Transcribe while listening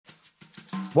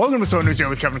Welcome to So News Day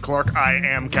with Kevin Clark. I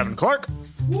am Kevin Clark.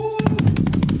 Woo!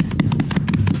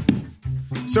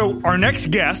 So our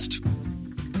next guest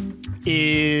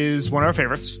is one of our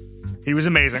favorites. He was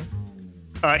amazing.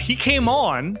 He came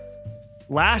on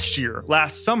last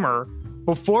summer,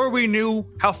 before we knew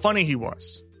how funny he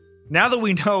was. Now that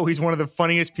we know he's one of the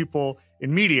funniest people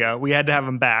in media, we had to have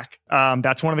him back.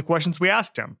 That's one of the questions we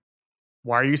asked him.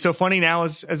 Why are you so funny now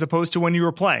as opposed to when you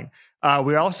were playing?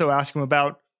 We also asked him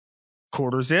about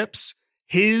quarter zips,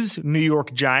 his New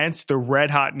York Giants, the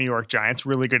red-hot New York Giants.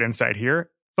 Really good insight here.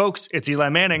 Folks, it's Eli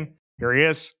Manning. Here he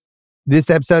is. This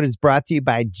episode is brought to you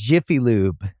by Jiffy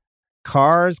Lube.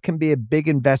 Cars can be a big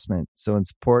investment, so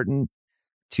it's important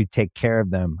to take care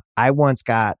of them. I once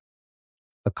got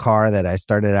a car that I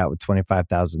started out with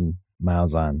 25,000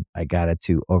 miles on. I got it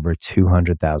to over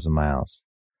 200,000 miles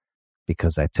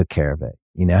because I took care of it.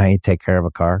 You know how you take care of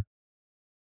a car?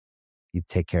 You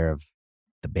take care of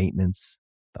the maintenance,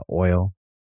 the oil,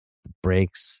 the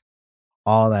brakes,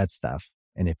 all that stuff.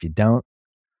 And if you don't,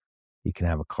 you can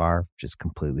have a car just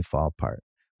completely fall apart.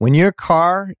 When your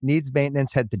car needs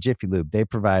maintenance, head to Jiffy Lube. They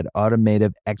provide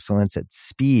automotive excellence at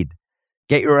speed.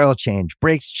 Get your oil change,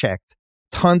 brakes checked,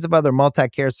 tons of other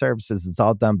multi-care services. It's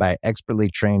all done by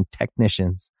expertly trained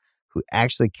technicians who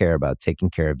actually care about taking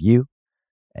care of you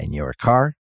and your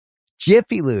car.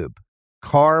 Jiffy Lube,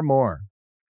 car more.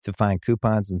 To find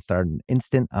coupons and start an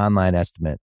instant online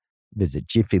estimate, visit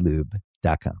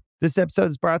jiffylube.com. This episode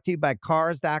is brought to you by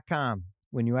Cars.com.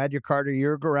 When you add your car to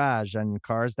your garage on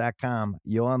Cars.com,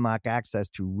 you'll unlock access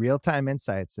to real-time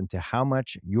insights into how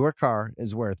much your car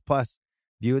is worth. Plus,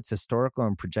 view its historical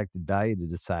and projected value to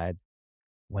decide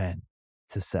when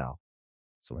to sell.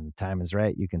 So when the time is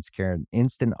right, you can secure an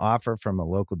instant offer from a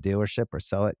local dealership or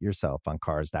sell it yourself on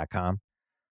Cars.com.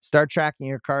 Start tracking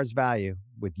your car's value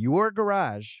with your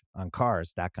garage on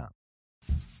Cars.com.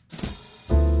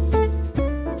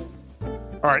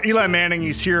 All right, Eli Manning,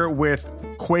 he's here with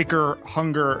Quaker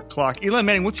Hunger Clock. Eli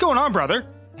Manning, what's going on, brother?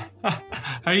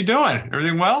 How you doing?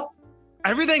 Everything well?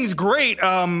 Everything's great.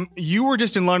 You were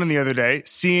just in London the other day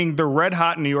seeing the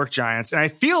red-hot New York Giants, and I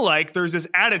feel like there's this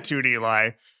attitude,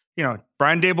 Eli. You know,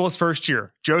 Brian Daboll's first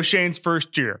year, Joe Schoen's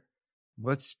first year.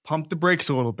 Let's pump the brakes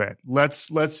a little bit. Let's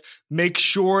make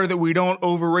sure that we don't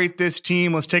overrate this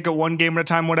team. Let's take it one game at a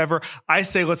time, whatever. I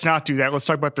say let's not do that. Let's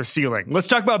talk about their ceiling. Let's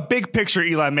talk about big picture,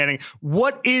 Eli Manning.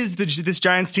 What is this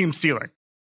Giants team ceiling?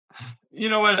 You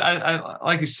know what? I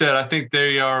like you said, I think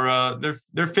they are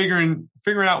they're figuring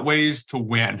out ways to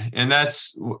win, and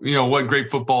that's what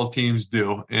great football teams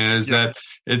do. Is that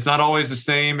it's not always the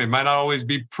same. It might not always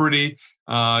be pretty.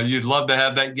 You'd love to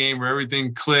have that game where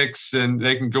everything clicks and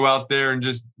they can go out there and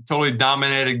just totally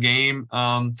dominate a game.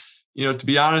 To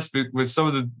be honest, with some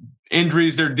of the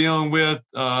injuries they're dealing with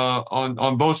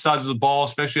on both sides of the ball,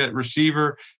 especially at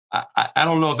receiver, I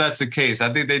don't know if that's the case.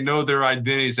 I think they know their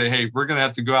identity. Say, hey, we're going to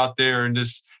have to go out there and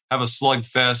just have a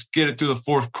slugfest, get it to the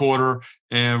fourth quarter,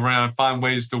 and we're going to find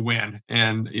ways to win.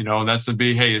 And, that's a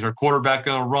big, hey, is our quarterback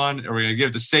going to run? Are we going to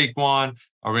give it to Saquon?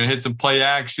 Are we going to hit some play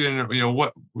action?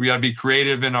 What we got to be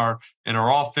creative in our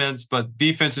offense, but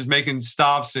defense is making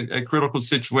stops at critical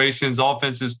situations.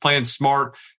 Offense is playing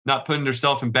smart, not putting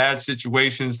themselves in bad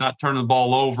situations, not turning the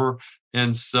ball over.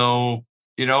 And so,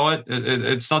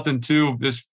 it's something to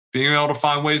just being able to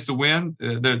find ways to win.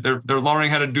 They're learning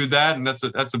how to do that, and that's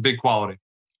a big quality.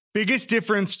 Biggest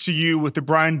difference to you with the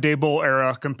Brian Daboll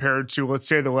era compared to, let's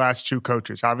say, the last two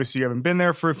coaches? Obviously, you haven't been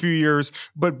there for a few years,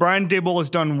 but Brian Daboll has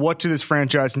done what to this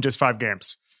franchise in just 5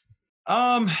 games?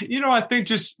 I think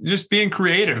just being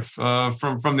creative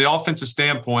from the offensive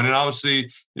standpoint, and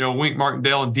obviously, Wink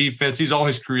Martindale in defense, he's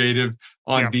always creative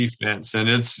on defense, and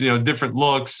it's different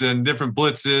looks and different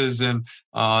blitzes and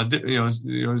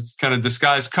kind of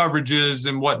disguised coverages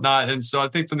and whatnot. And so I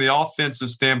think from the offensive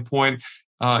standpoint,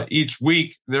 each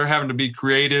week they're having to be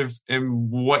creative in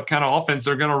what kind of offense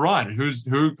they're going to run. Who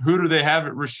do they have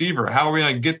at receiver? How are we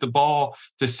going to get the ball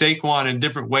to Saquon in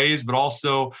different ways, but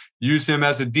also use him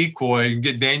as a decoy and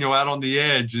get Daniel out on the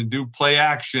edge and do play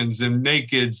actions and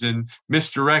nakeds and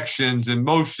misdirections and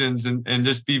motions and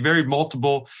just be very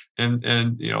multiple and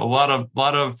a lot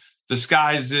of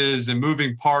disguises and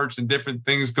moving parts and different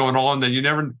things going on that you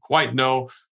never quite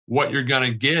know what you're going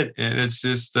to get. And it's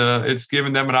just, it's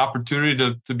given them an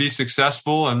opportunity to be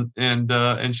successful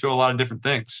and show a lot of different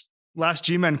things. Last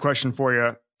G-Men question for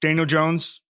you. Daniel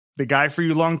Jones, the guy for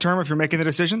you long-term if you're making the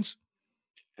decisions?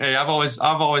 Hey, I've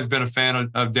always been a fan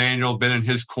of Daniel, been in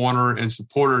his corner and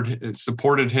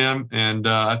supported him. And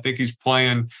I think he's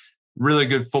playing really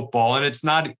good football. And it's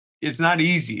not it's not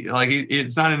easy. Like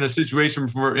it's not in a situation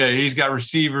where he's got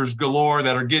receivers galore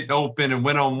that are getting open and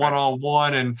went on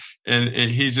one-on-one and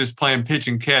he's just playing pitch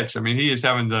and catch. I mean, he is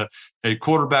having a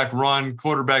quarterback run,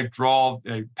 quarterback draw,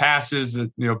 passes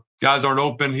that, guys aren't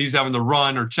open. He's having to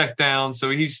run or check down. So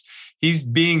he's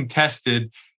being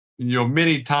tested,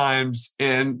 many times,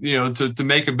 and to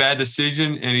make a bad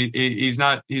decision, and he's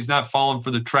not falling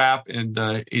for the trap,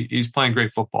 and he's playing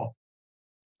great football.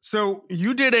 So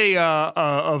you did a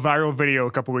viral video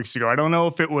a couple weeks ago. I don't know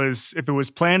if it was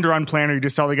planned or unplanned, or you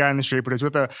just saw the guy in the street, but it was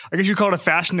with I guess you call it a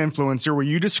fashion influencer, where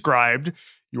you described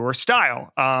your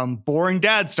style, boring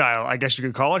dad style, I guess you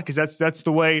could call it, because that's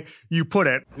the way you put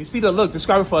it. We see the look.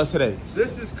 Describe it for us today.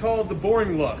 This is called the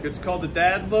boring look. It's called the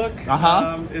dad look.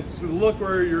 It's the look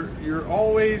where you're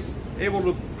always able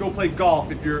to go play golf.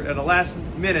 If you're at the last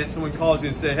minute, someone calls you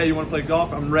and say, "Hey, you want to play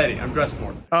golf?" I'm ready. I'm dressed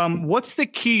for it. What's the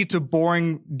key to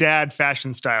boring dad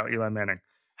fashion style, Eli Manning?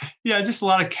 Yeah, just a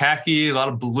lot of khaki, a lot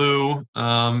of blue.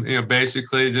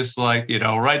 Basically just like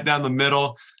right down the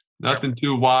middle. Nothing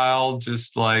too wild,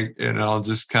 just like,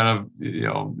 just kind of,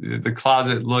 the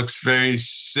closet looks very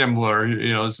similar.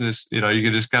 It's just, you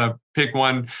can just kind of pick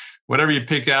one, whatever you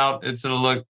pick out, it's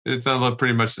going to look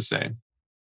pretty much the same.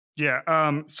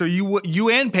 Yeah. So you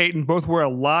and Peyton both wear a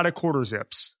lot of quarter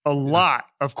zips, lot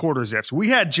of quarter zips. We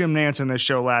had Jim Nance on this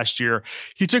show last year.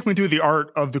 He took me through the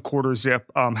art of the quarter zip,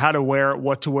 how to wear it,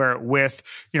 what to wear it with.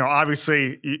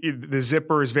 Obviously the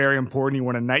zipper is very important.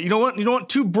 You don't want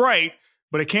too bright,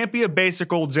 but it can't be a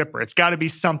basic old zipper. It's got to be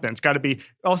something. It's got to be,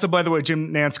 also, by the way,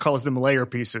 Jim Nance calls them layer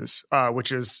pieces,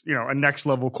 which is, a next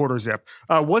level quarter zip.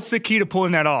 What's the key to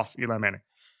pulling that off, Eli Manning?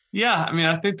 Yeah, I mean,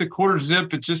 I think the quarter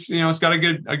zip, it's just, it's got to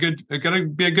be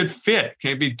a good fit. It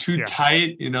can't be too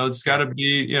tight. It's got to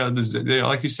be,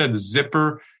 like you said, the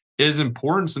zipper is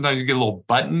important. Sometimes you get a little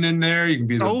button in there. You can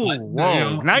be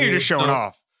now you're just showing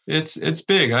off. It's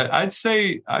big. I'd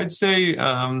say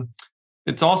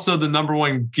it's also the number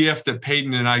one gift that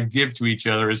Peyton and I give to each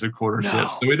other is a quarter zip.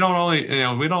 So we don't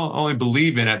only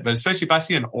believe in it, but especially if I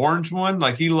see an orange one,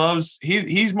 like he's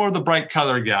more the bright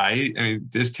color guy.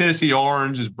 His Tennessee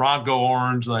orange, his Bronco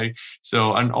orange,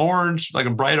 so an orange, like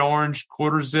a bright orange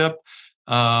quarter zip.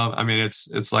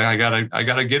 It's like I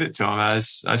gotta get it to him. I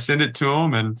send it to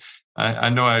him, and I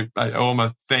know I owe him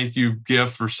a thank you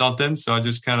gift or something. So I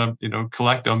just kind of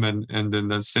collect them and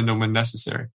then send them when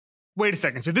necessary. Wait a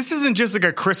second. So this isn't just like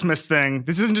a Christmas thing.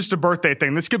 This isn't just a birthday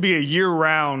thing. This could be a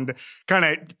year-round kind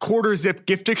of quarter zip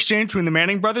gift exchange between the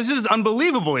Manning brothers. This is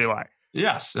unbelievable, Eli.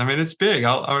 Yes. It's big.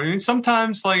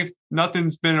 Sometimes, like, if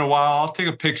nothing's been in a while, I'll take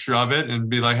a picture of it and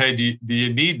be like, "Hey, do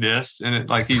you need this?"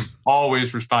 And he's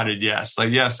always responded yes. Like,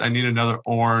 "Yes, I need another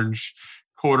orange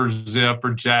quarter zip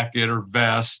or jacket or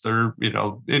vest or,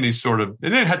 any sort of," it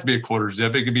didn't have to be a quarter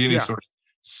zip. It could be any sort of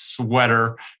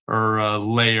sweater or a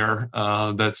layer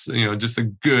that's just a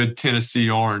good Tennessee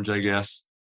orange, I guess.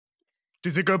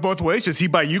 Does it go both ways? Does he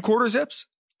buy you quarter zips?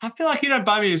 I feel like he doesn't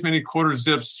buy me as many quarter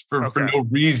zips for no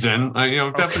reason.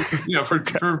 Definitely,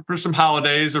 for some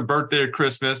holidays or birthday or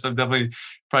Christmas, I've definitely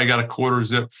probably got a quarter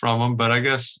zip from him. But I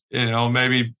guess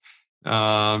maybe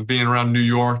being around New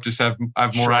York, just have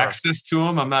more access to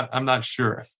them. I'm not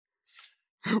sure.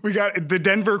 We got the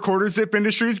Denver quarter zip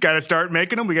industry's got to start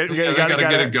making them. We got to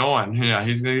get it going. Yeah,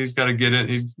 he's got to get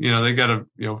it. They got to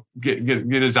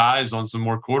get his eyes on some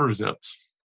more quarter zips.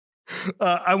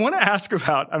 I want to ask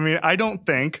about. I don't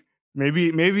think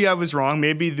maybe I was wrong.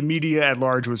 Maybe the media at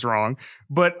large was wrong,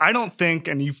 but I don't think,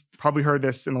 and you've probably heard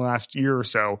this in the last year or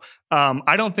so.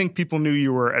 I don't think people knew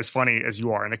you were as funny as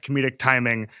you are, and the comedic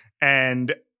timing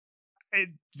and.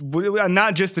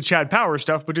 Not just the Chad Power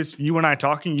stuff, but just you and I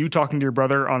talking, you talking to your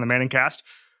brother on the Manning cast.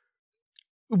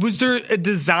 Was there a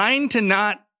design to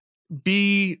not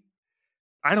be,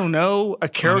 I don't know, a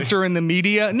character in the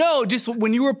media? No, just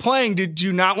when you were playing, did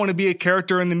you not want to be a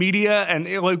character in the media? And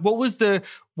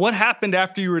what happened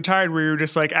after you retired where you were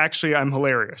just like, actually, I'm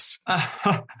hilarious?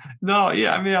 No,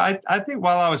 yeah. I think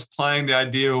while I was playing, the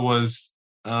idea was,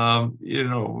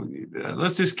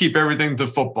 let's just keep everything to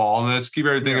football and let's keep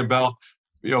everything about,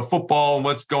 football and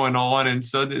what's going on. And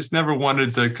so it's never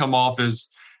wanted to come off as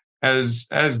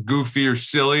goofy or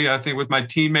silly. I think with my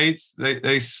teammates,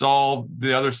 they saw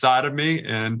the other side of me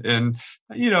and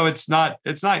it's not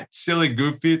silly,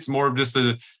 goofy. It's more of just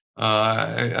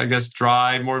I guess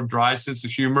dry sense of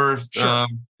humor, sure.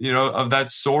 Of that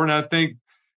sort. And I think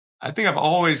I've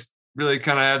always really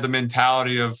kind of had the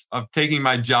mentality of taking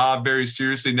my job very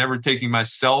seriously, never taking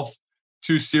myself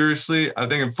too seriously. I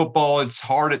think in football, it's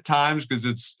hard at times because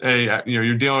it's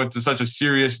you're dealing with such a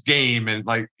serious game and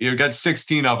you got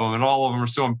 16 of them and all of them are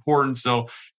so important. So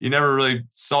you never really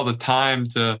saw the time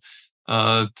to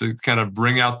to kind of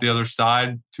bring out the other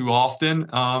side too often.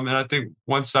 And I think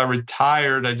once I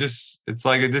retired, I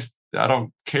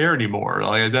don't care anymore.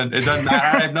 Like it doesn't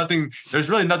matter. I have nothing. There's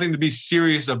really nothing to be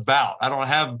serious about. I don't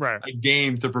have a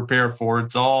game to prepare for.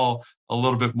 It's all a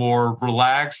little bit more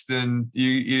relaxed, and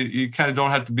you kind of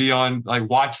don't have to be on like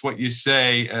watch what you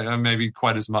say maybe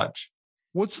quite as much.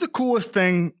 What's the coolest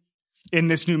thing in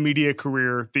this new media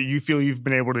career that you feel you've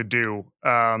been able to do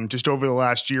just over the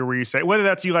last year, where you say, whether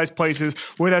that's Eli's Places,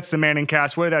 whether that's the Manning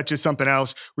Cast, whether that's just something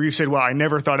else, where you said, well, I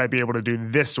never thought I'd be able to do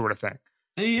this sort of thing?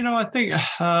 I think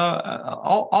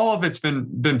all of it's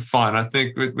been fun. I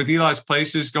think with Eli's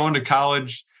Places, going to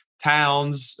college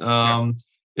towns,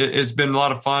 it's been a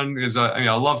lot of fun because I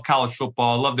love college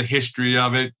football. I love the history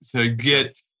of it. To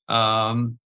get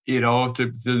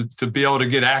to be able to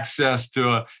get access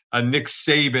to a Nick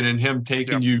Saban and him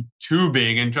taking you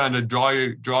tubing and trying to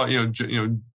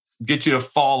get you to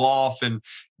fall off and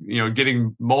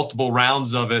getting multiple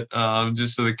rounds of it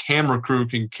just so the camera crew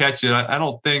can catch it. I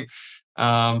don't think.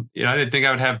 I didn't think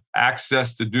I would have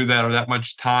access to do that or that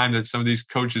much time that some of these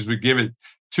coaches would give it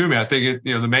to me. I think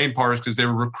the main part is because they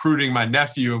were recruiting my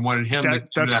nephew and wanted him to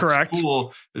come to that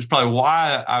school. That's probably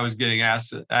why I was getting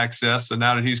access. So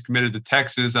now that he's committed to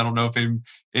Texas, I don't know if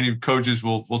any coaches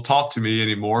will talk to me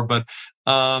anymore. But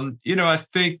I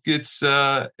think it's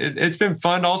been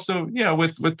fun also.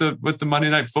 With the Monday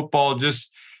Night Football,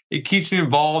 just it keeps me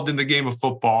involved in the game of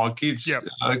football. It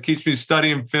keeps me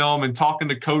studying film and talking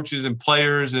to coaches and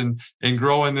players and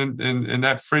growing in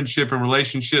that friendship and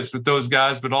relationships with those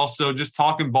guys, but also just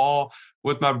talking ball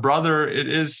with my brother. It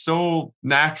is so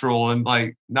natural and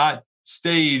like not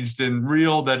staged and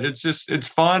real that it's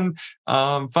fun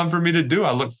for me to do.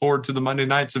 I look forward to the Monday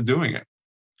nights of doing it.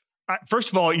 First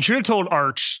of all, you should have told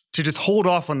Arch to just hold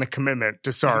off on the commitment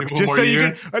to Sark, just so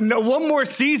you can one more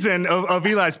season of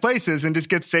Eli's Places and just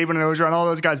get Saban and Oger and all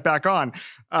those guys back on.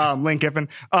 Lane Kiffin.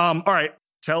 All right,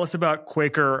 tell us about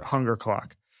Quaker Hunger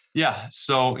Clock. Yeah,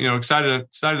 so excited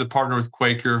to partner with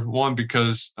Quaker. One,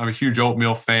 because I'm a huge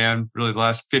oatmeal fan. Really, the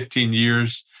last 15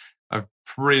 years, I've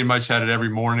pretty much had it every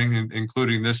morning,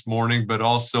 including this morning. But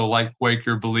also, like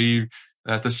Quaker, believe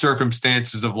that the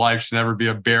circumstances of life should never be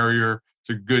a barrier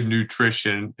to good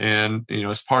nutrition. And,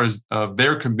 as part of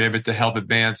their commitment to help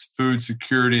advance food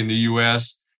security in the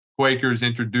U.S., Quaker is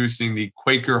introducing the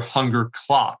Quaker Hunger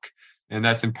Clock, and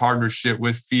that's in partnership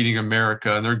with Feeding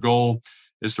America. And their goal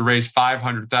is to raise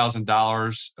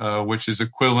 $500,000, which is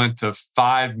equivalent to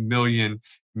 5 million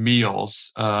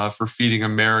meals for Feeding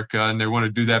America. And they want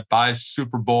to do that by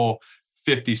Super Bowl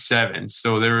 57.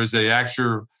 So there is a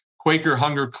actual Quaker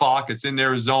Hunger Clock. It's in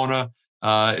Arizona.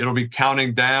 It'll be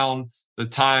counting down the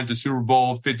time to Super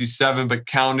Bowl 57, but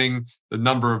counting the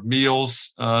number of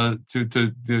meals to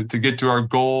get to our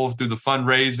goal through the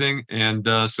fundraising. And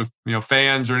so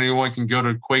fans or anyone can go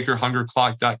to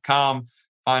QuakerHungerClock.com,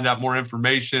 find out more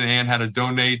information and how to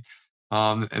donate.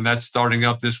 And that's starting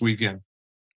up this weekend.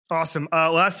 Awesome.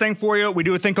 Last thing for you. We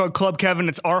do a thing called Club Kevin.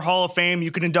 It's our Hall of Fame.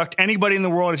 You can induct anybody in the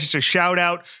world. It's just a shout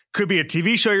out. Could be a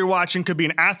TV show you're watching. Could be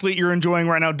an athlete you're enjoying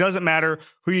right now. Doesn't matter.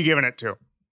 Who are you giving it to?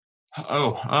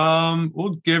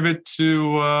 We'll give it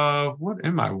to, what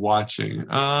am I watching?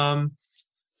 I'll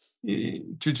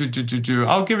give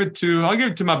it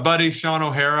to my buddy, Sean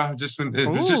O'Hara. Just in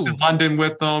London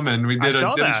with them, and we did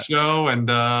a show, and,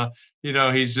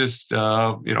 he's just,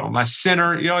 my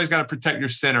center. You always got to protect your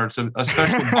center. It's a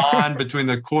special bond between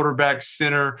the quarterback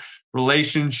center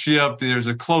relationship. There's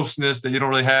a closeness that you don't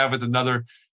really have with another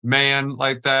man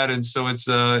like that. And so it's,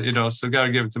 so got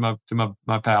to give it to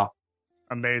my pal.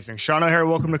 Amazing. Sean O'Hara,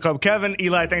 welcome to Club Kevin.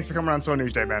 Eli, thanks for coming on Slow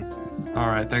News Day, man. All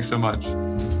right. Thanks so much.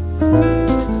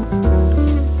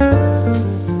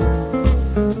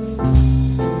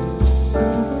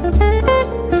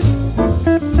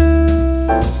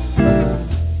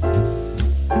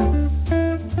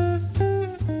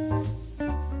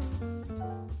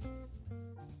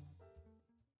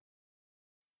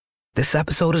 This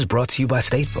episode is brought to you by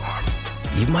State Farm.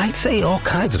 You might say all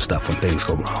kinds of stuff when things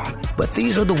go wrong, but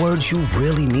these are the words you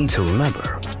really need to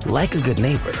remember. Like a good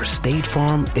neighbor, State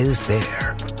Farm is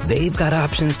there. They've got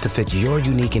options to fit your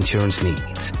unique insurance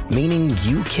needs, meaning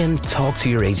you can talk to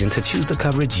your agent to choose the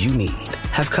coverage you need,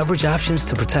 have coverage options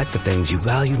to protect the things you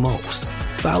value most,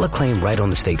 file a claim right on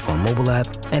the State Farm mobile app,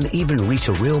 and even reach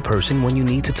a real person when you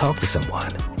need to talk to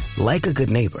someone. Like a good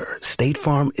neighbor, State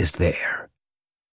Farm is there.